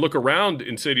 and then look around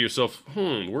and say to yourself,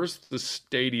 where's the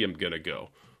stadium going to go?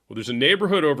 Well, there's a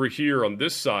neighborhood over here on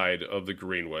this side of the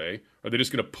Greenway. Are they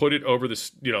just going to put it over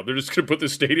this, they're just going to put the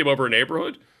stadium over a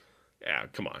neighborhood? Yeah,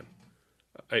 come on.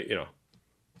 I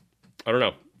don't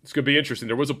know. It's going to be interesting.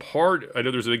 There was a part, I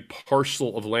know there's a big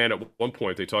parcel of land at one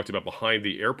point they talked about behind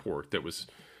the airport that was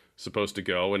supposed to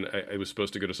go, and it was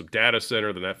supposed to go to some data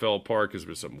center, then that fell apart because there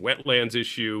was some wetlands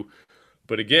issue.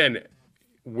 But again,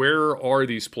 where are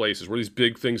these places? Where these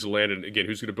big things landed? And again,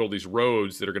 who's going to build these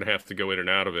roads that are going to have to go in and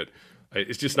out of it?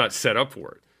 It's just not set up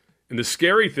for it. And the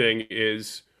scary thing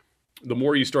is, the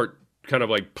more you start kind of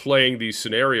like playing these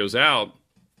scenarios out,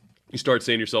 you start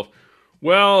saying to yourself,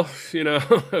 well,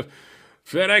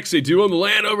 FedEx, they do own the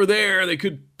land over there. They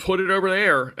could put it over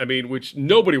there. I mean, which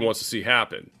nobody wants to see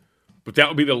happen. But that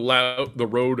would be the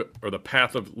road or the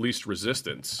path of least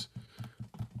resistance,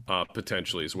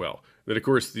 potentially as well. Then, of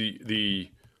course, the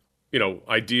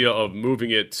idea of moving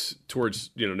it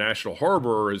towards, National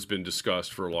Harbor has been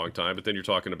discussed for a long time. But then you're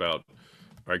talking about,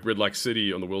 all right, Gridlock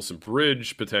City on the Wilson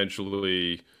Bridge,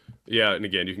 potentially. Yeah, and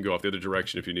again, you can go off the other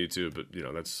direction if you need to. But,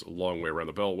 that's a long way around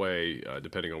the Beltway,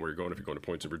 depending on where you're going. If you're going to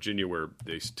points in Virginia, where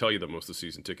they tell you that most of the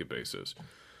season ticket base is.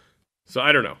 So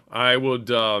I don't know. I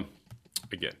would,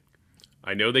 again,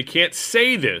 I know they can't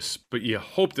say this, but you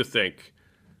hope to think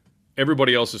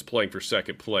everybody else is playing for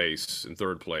second place and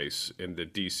third place, and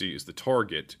that DC is the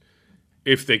target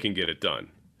if they can get it done.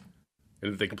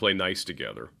 And if they can play nice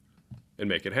together and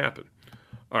make it happen.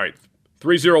 All right,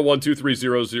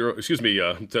 301-2300, excuse me,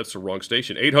 that's the wrong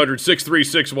station.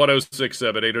 800-636-1067,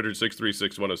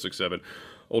 800-636-1067.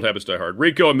 Old habits die hard.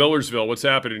 Rico in Millersville, what's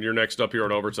happening? You're next up here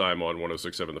on Overtime on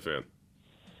 106.7 The Fan.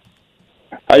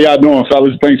 How y'all doing,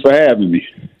 fellas? Thanks for having me.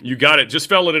 You got it. Just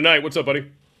fella tonight. What's up,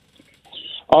 buddy?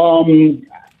 I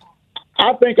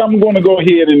think I'm going to go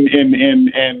ahead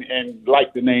and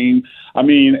like the name. I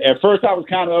mean, at first I was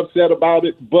kind of upset about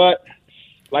it, but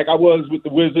like I was with the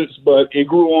Wizards, but it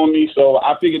grew on me, so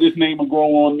I figured this name will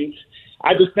grow on me.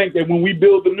 I just think that when we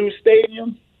build the new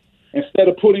stadium, instead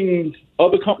of putting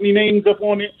other company names up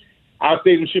on it, our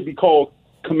stadium should be called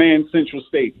Command Central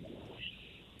Stadium.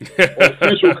 Or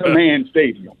Central Command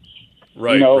Stadium.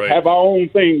 Right, right. Have our own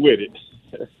thing with it.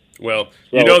 Well,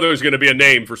 there's going to be a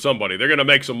name for somebody. They're going to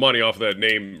make some money off of that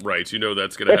name rights.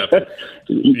 That's going to happen.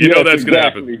 That's going to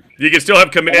happen. You can still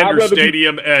have Commander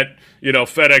Stadium at,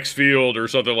 FedEx Field or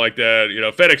something like that.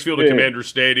 FedEx Field at Commander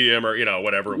Stadium or,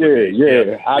 whatever it would be.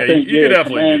 Yeah. I think you could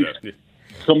definitely do that.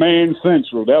 Command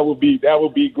Central. That would be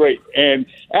great. And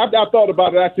after I thought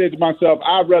about it, I said to myself,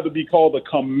 I'd rather be called a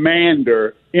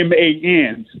commander,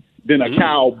 M-A-N, than a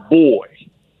cowboy.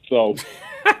 So.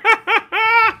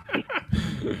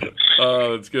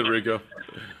 That's good, Rico.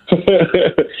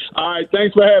 All right.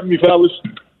 Thanks for having me, fellas.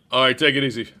 All right. Take it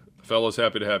easy. Fellas,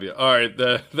 happy to have you. All right.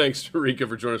 Thanks to Rico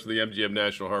for joining us for the MGM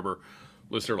National Harbor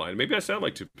listener line. Maybe I sound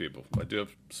like two people. I do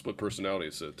have split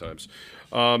personalities at times.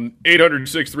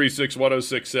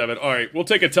 800-636-1067. All right, we'll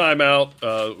take a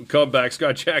timeout. Come back.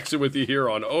 Scott Jackson with you here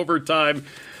on Overtime.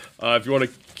 If you want to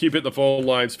keep hitting the phone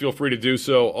lines, feel free to do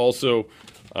so. Also,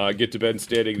 get to Ben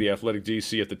Standing, the Athletic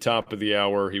DC, at the top of the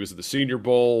hour. He was at the Senior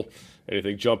Bowl.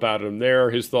 Anything jump out at him there?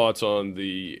 His thoughts on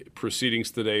the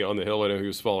proceedings today on the Hill. I know he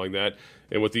was following that.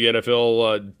 And what the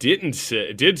NFL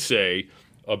did say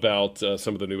about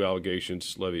some of the new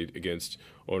allegations levied against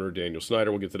owner Daniel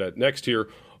Snyder. We'll get to that next here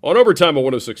on Overtime on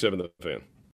 106.7 The Fan.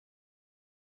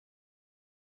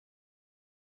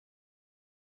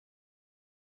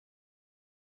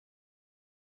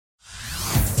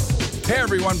 Hey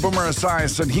everyone, Boomer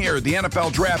Esiason here. The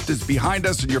NFL draft is behind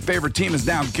us and your favorite team is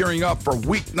now gearing up for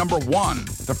week number 1.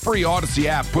 The free Odyssey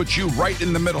app puts you right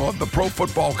in the middle of the pro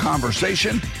football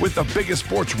conversation with the biggest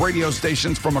sports radio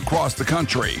stations from across the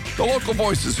country. The local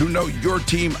voices who know your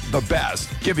team the best,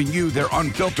 giving you their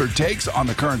unfiltered takes on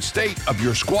the current state of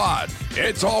your squad.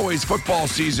 It's always football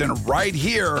season right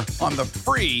here on the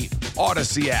free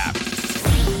Odyssey app.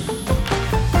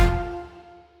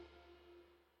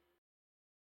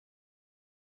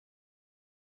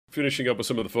 Finishing up with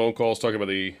some of the phone calls, talking about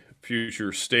the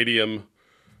future stadium,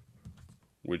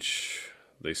 which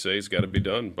they say has got to be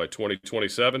done by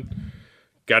 2027.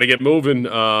 Got to get moving.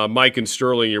 Mike and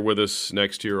Sterling, you're with us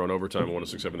next year on Overtime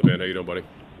 106.7 The Fan. How you doing, buddy?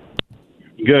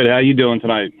 Good. How you doing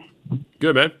tonight?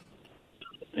 Good, man.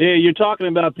 Yeah, you're talking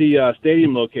about the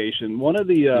stadium location. One of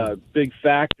the big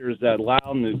factors that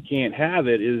Loudon can't have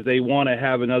it is they want to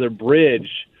have another bridge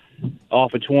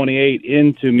off of 28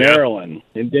 into Maryland.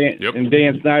 And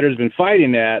Dan Snyder's been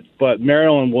fighting that, but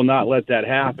Maryland will not let that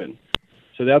happen.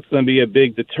 So that's going to be a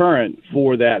big deterrent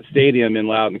for that stadium in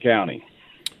Loudoun County.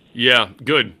 Yeah,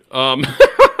 good.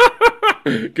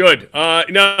 Good.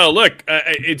 No, look,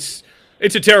 it's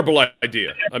a terrible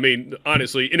idea. I mean,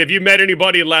 honestly. And have you met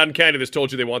anybody in Loudoun County that's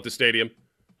told you they want the stadium?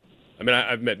 I mean,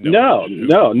 I've met no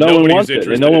one wants it.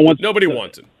 And nobody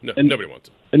wants it. Nobody wants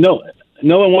it. And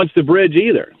no one wants the bridge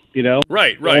either. You know,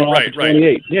 right. Yeah,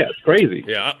 it's crazy.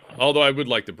 Yeah, although I would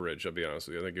like the bridge. I'll be honest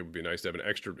with you. I think it would be nice to have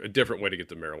a different way to get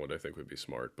to Maryland. I think would be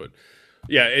smart. But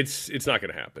yeah, it's not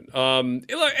going to happen. And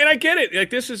I get it. Like,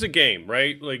 this is a game,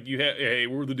 right? Like, hey,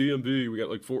 we're the DMV. We got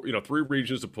like 3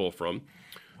 regions to pull from.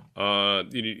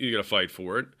 You got to fight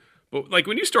for it. But like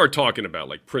when you start talking about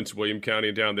like Prince William County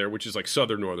and down there, which is like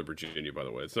southern Northern Virginia, by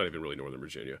the way, it's not even really Northern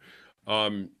Virginia.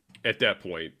 At that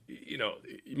point, you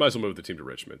might as well move the team to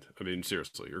Richmond. I mean,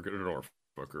 seriously, or go to Norfolk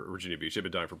or Virginia Beach. They've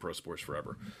been dying for pro sports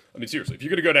forever. I mean, seriously, if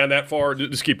you're going to go down that far,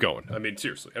 just keep going. I mean,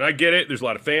 seriously. And I get it. There's a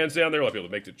lot of fans down there. A lot of people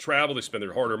that make the travel. They spend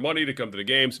their hard-earned money to come to the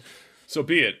games. So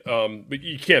be it. But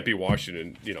you can't be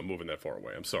Washington, moving that far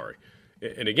away. I'm sorry.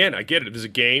 And again, I get it. This is a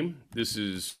game. This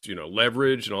is,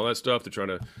 leverage and all that stuff. They're trying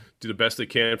to do the best they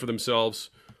can for themselves.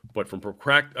 But from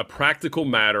a practical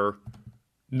matter,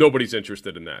 nobody's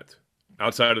interested in that.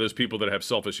 Outside of those people that have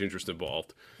selfish interest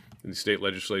involved in the state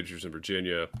legislatures in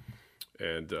Virginia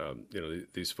and,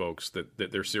 these folks that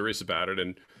they're serious about it.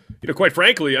 And, quite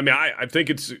frankly, I mean, I think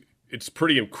it's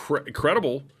pretty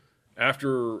incredible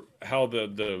after how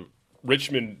the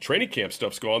Richmond training camp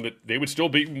stuff's gone that they would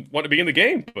still want to be in the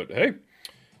game. But, hey,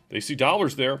 they see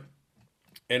dollars there.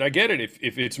 And I get it.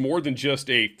 If it's more than just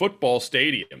a football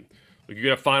stadium, like you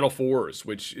have Final Fours,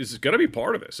 which is going to be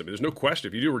part of this. I mean, there's no question.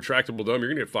 If you do a retractable dome, you're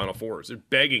going to get Final Fours. They're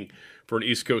begging for an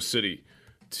East Coast city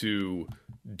to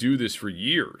do this for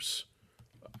years.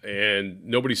 And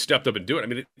nobody stepped up and do it. I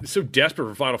mean, it's so desperate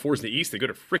for Final Fours in the East. They go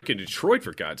to frickin' Detroit,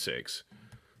 for God's sakes.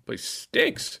 The place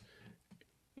stinks.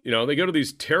 They go to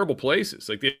these terrible places.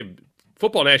 Like the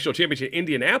football national championship in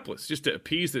Indianapolis just to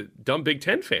appease the dumb Big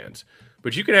Ten fans.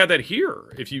 But you can have that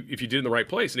here if you did it in the right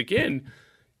place. And again,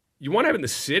 you want to have it in the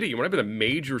city. You want to have it in a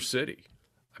major city.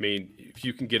 I mean, if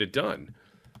you can get it done.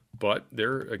 But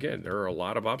there are a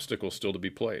lot of obstacles still to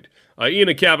be played. Ian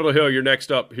in Capitol Hill, you're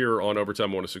next up here on Overtime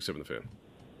 106.7 The Fan.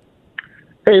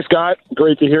 Hey, Scott.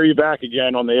 Great to hear you back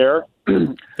again on the air.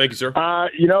 Thank you, sir.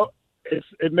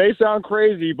 It may sound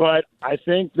crazy, but I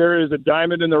think there is a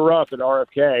diamond in the rough at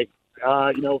RFK.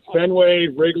 Fenway,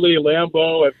 Wrigley,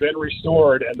 Lambeau have been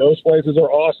restored, and those places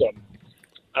are awesome.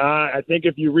 I think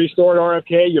if you restored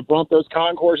RFK, you bump those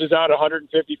concourses out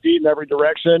 150 feet in every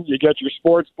direction. You get your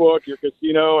sports book, your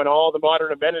casino, and all the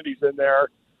modern amenities in there.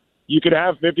 You could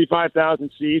have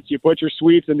 55,000 seats. You put your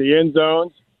suites in the end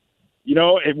zones.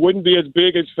 It wouldn't be as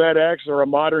big as FedEx or a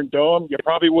modern dome. You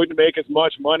probably wouldn't make as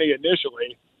much money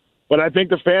initially. But I think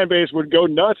the fan base would go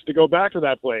nuts to go back to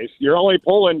that place. You're only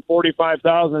pulling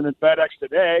 45,000 in FedEx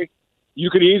today. You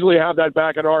could easily have that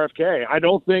back at RFK. I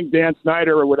don't think Dan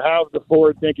Snyder would have the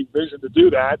forward-thinking vision to do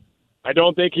that. I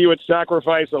don't think he would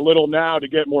sacrifice a little now to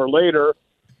get more later.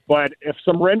 But if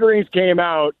some renderings came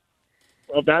out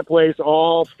of that place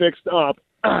all fixed up,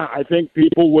 I think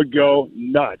people would go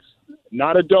nuts.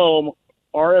 Not a dome,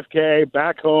 RFK,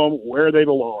 back home where they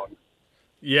belong.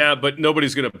 Yeah, but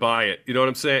nobody's going to buy it. You know what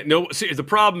I'm saying? No. See, the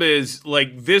problem is,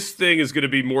 like, this thing is going to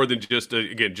be more than just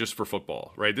for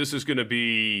football, right? This is going to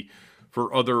be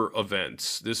for other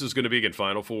events. This is going to be, again,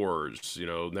 Final Fours,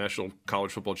 National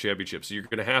College Football Championships. So you're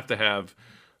going to have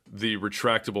the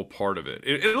retractable part of it.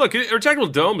 And look, a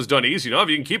retractable dome is done easy enough.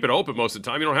 You can keep it open most of the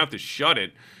time. You don't have to shut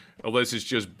it unless it's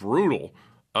just brutal.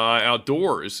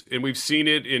 outdoors, and we've seen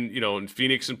it in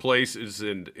Phoenix and places,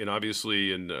 and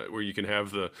obviously where you can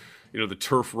have the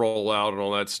turf rollout and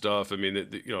all that stuff. I mean,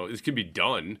 it can be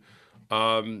done.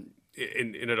 They're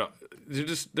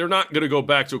not going to go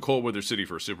back to a cold weather city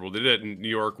for a Super Bowl. They did it in New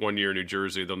York one year, New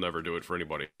Jersey. They'll never do it for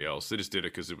anybody else. They just did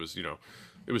it because it was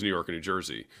New York and New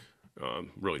Jersey,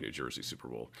 really New Jersey Super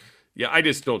Bowl. Yeah, I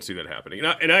just don't see that happening.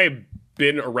 And I have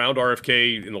been around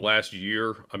RFK in the last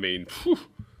year. I mean,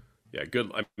 yeah,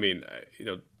 good. I mean,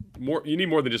 more. You need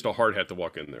more than just a hard hat to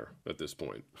walk in there at this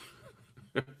point.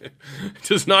 It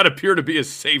does not appear to be a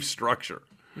safe structure.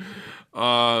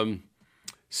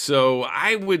 So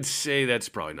I would say that's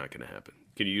probably not going to happen.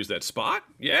 Can you use that spot?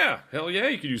 Yeah, hell yeah,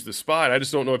 you can use the spot. I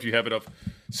just don't know if you have enough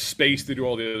space to do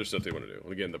all the other stuff they want to do.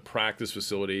 And again, the practice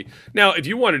facility. Now, if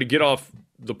you wanted to get off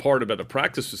the part about the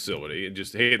practice facility and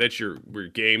just, hey, that's where your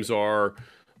games are,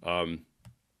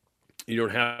 you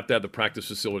don't have to have the practice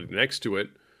facility next to it,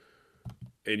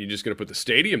 and you're just going to put the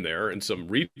stadium there and some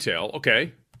retail.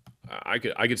 Okay, I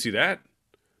could see that.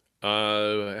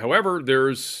 However,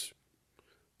 there's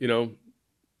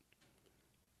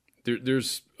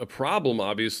a problem,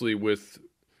 obviously, with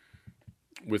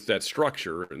that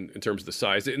structure in terms of the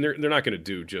size, and they're not going to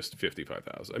do just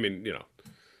 55,000. I mean,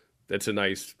 that's a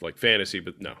nice fantasy,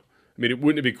 but no. I mean,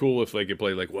 wouldn't it be cool if they could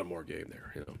play one more game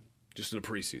there, just in the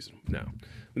preseason? No,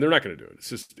 and they're not going to do it. It's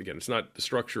just, again, it's not, the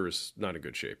structure is not in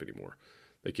good shape anymore.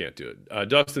 They can't do it.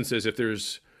 Dustin says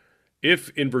if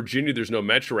in Virginia there's no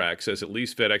Metro access, at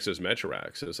least FedEx has Metro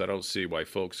access. I don't see why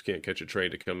folks can't catch a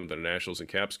train to come to the Nationals and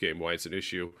Caps game. Why it's an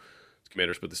issue.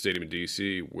 Commanders put the stadium in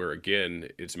D.C., where, again,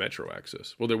 it's Metro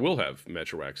access. Well, they will have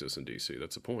Metro access in D.C.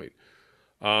 That's the point.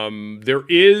 There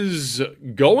is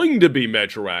going to be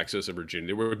Metro access in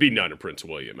Virginia. There would be none in Prince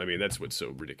William. I mean, that's what's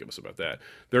so ridiculous about that.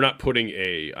 They're not putting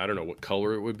I don't know what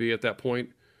color it would be at that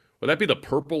point. Would that be the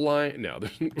purple line? No.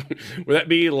 Would that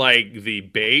be the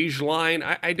beige line?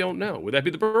 I don't know. Would that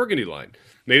be the burgundy line?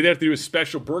 Maybe they have to do a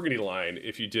special burgundy line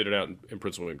if you did it out in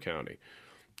Prince William County.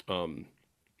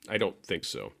 I don't think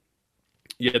so.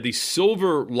 Yeah, the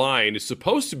silver line is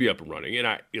supposed to be up and running, and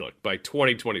by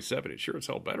 2027, it sure as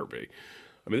hell better be.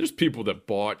 I mean, there's people that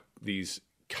bought these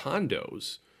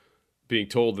condos being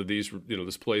told that this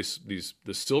place,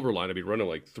 the silver line, had been running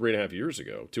 2.5 years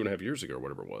ago, or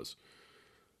whatever it was.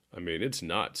 I mean, it's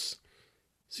nuts.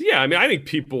 So, yeah, I mean, I think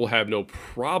people have no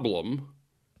problem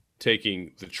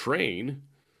taking the train.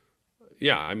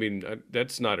 Yeah, I mean,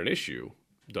 that's not an issue,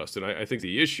 Dustin. I think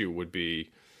the issue would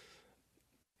be,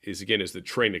 is the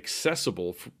train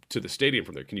accessible to the stadium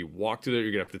from there? Can you walk to there?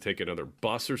 You're going to have to take another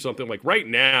bus or something. Right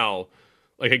now,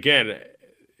 again,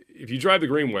 if you drive the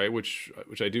Greenway, which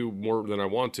I do more than I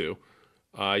want to,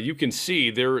 you can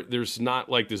see there's not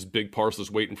this big parcel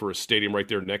that's waiting for a stadium right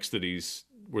there next to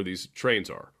where these trains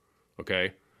are.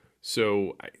 Okay?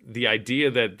 So the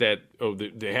idea that they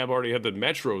already have the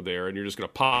Metro there and you're just going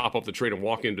to pop up the train and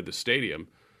walk into the stadium,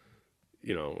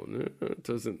 it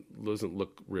doesn't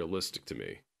look realistic to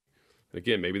me.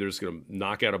 Again, maybe they're just going to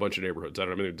knock out a bunch of neighborhoods. I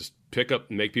don't know. Maybe just pick up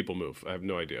and make people move. I have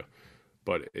no idea.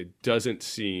 But it doesn't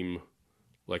seem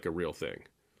like a real thing.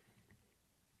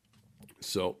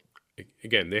 So,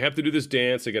 again, they have to do this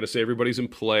dance. They got to say everybody's in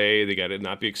play. They got to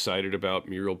not be excited about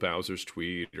Muriel Bowser's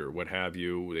tweet or what have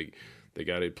you. They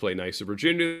got to play nice in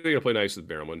Virginia. They got to play nice with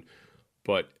Maryland.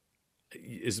 But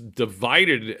as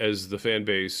divided as the fan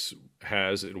base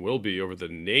has and will be over the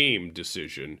name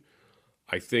decision,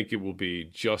 I think it will be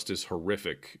just as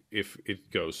horrific if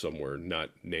it goes somewhere not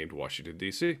named Washington,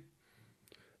 D.C.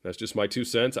 That's just my 2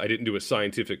 cents. I didn't do a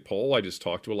scientific poll. I just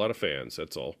talked to a lot of fans,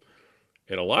 that's all.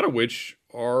 And a lot of which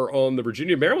are on the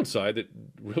Virginia-Maryland side that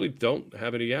really don't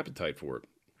have any appetite for it.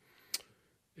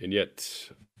 And yet,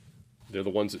 they're the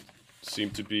ones that seem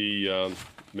to be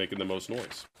making the most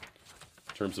noise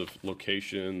in terms of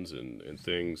locations and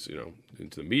things,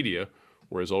 into the media.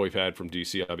 Whereas all we've had from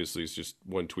D.C., obviously, is just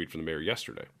one tweet from the mayor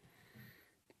yesterday.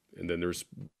 And then there's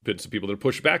been some people that have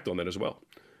pushed back on that as well,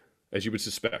 as you would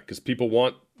suspect, because people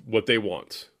want what they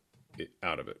want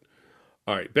out of it.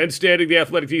 All right, Ben Standing, The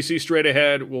Athletic DC, straight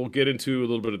ahead. We'll get into a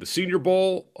little bit of the Senior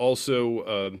Bowl.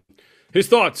 Also, his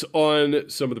thoughts on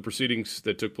some of the proceedings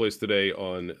that took place today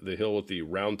on the Hill at the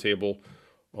roundtable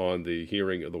on the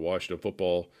hearing of the Washington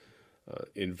football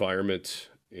environment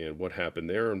and what happened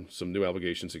there, and some new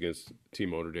allegations against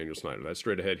team owner Daniel Snyder. That's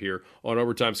straight ahead here on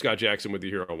Overtime. Scott Jackson with you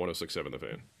here on 106.7 The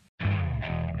Fan.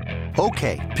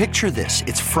 Okay, picture this.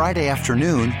 It's Friday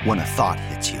afternoon when a thought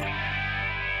hits you.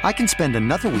 I can spend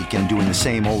another weekend doing the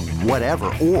same old whatever,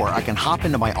 or I can hop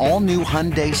into my all-new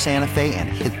Hyundai Santa Fe and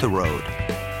hit the road.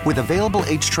 With available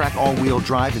H-Track all-wheel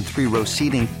drive and 3-row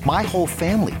seating, my whole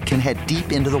family can head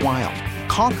deep into the wild.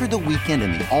 Conquer the weekend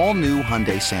in the all-new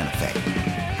Hyundai Santa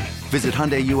Fe. Visit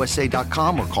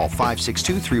HyundaiUSA.com or call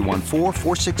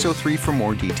 562-314-4603 for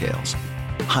more details.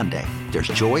 Hyundai, there's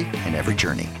joy in every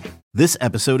journey. This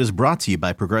episode is brought to you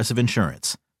by Progressive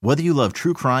Insurance. Whether you love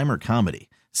true crime or comedy,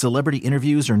 celebrity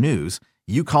interviews or news,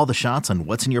 you call the shots on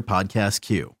what's in your podcast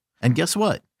queue. And guess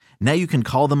what? Now you can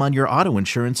call them on your auto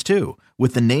insurance too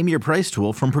with the Name Your Price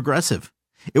tool from Progressive.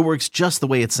 It works just the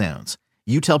way it sounds.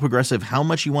 You tell Progressive how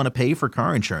much you want to pay for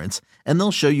car insurance, and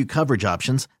they'll show you coverage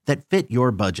options that fit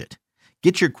your budget.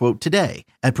 Get your quote today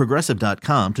at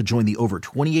Progressive.com to join the over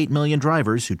 28 million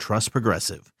drivers who trust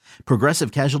Progressive.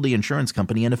 Progressive Casualty Insurance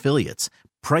Company and Affiliates.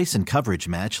 Price and coverage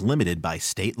match limited by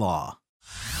state law.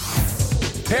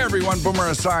 Hey everyone, Boomer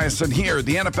Esiason here.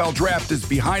 The NFL Draft is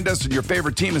behind us and your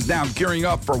favorite team is now gearing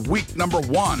up for week number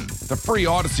 1. The free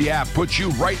Odyssey app puts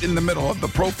you right in the middle of the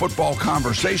pro football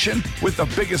conversation with the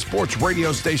biggest sports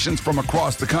radio stations from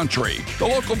across the country. The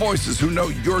local voices who know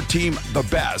your team the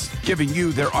best, giving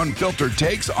you their unfiltered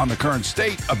takes on the current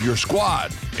state of your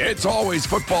squad. It's always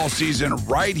football season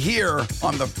right here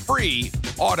on the free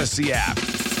Odyssey app.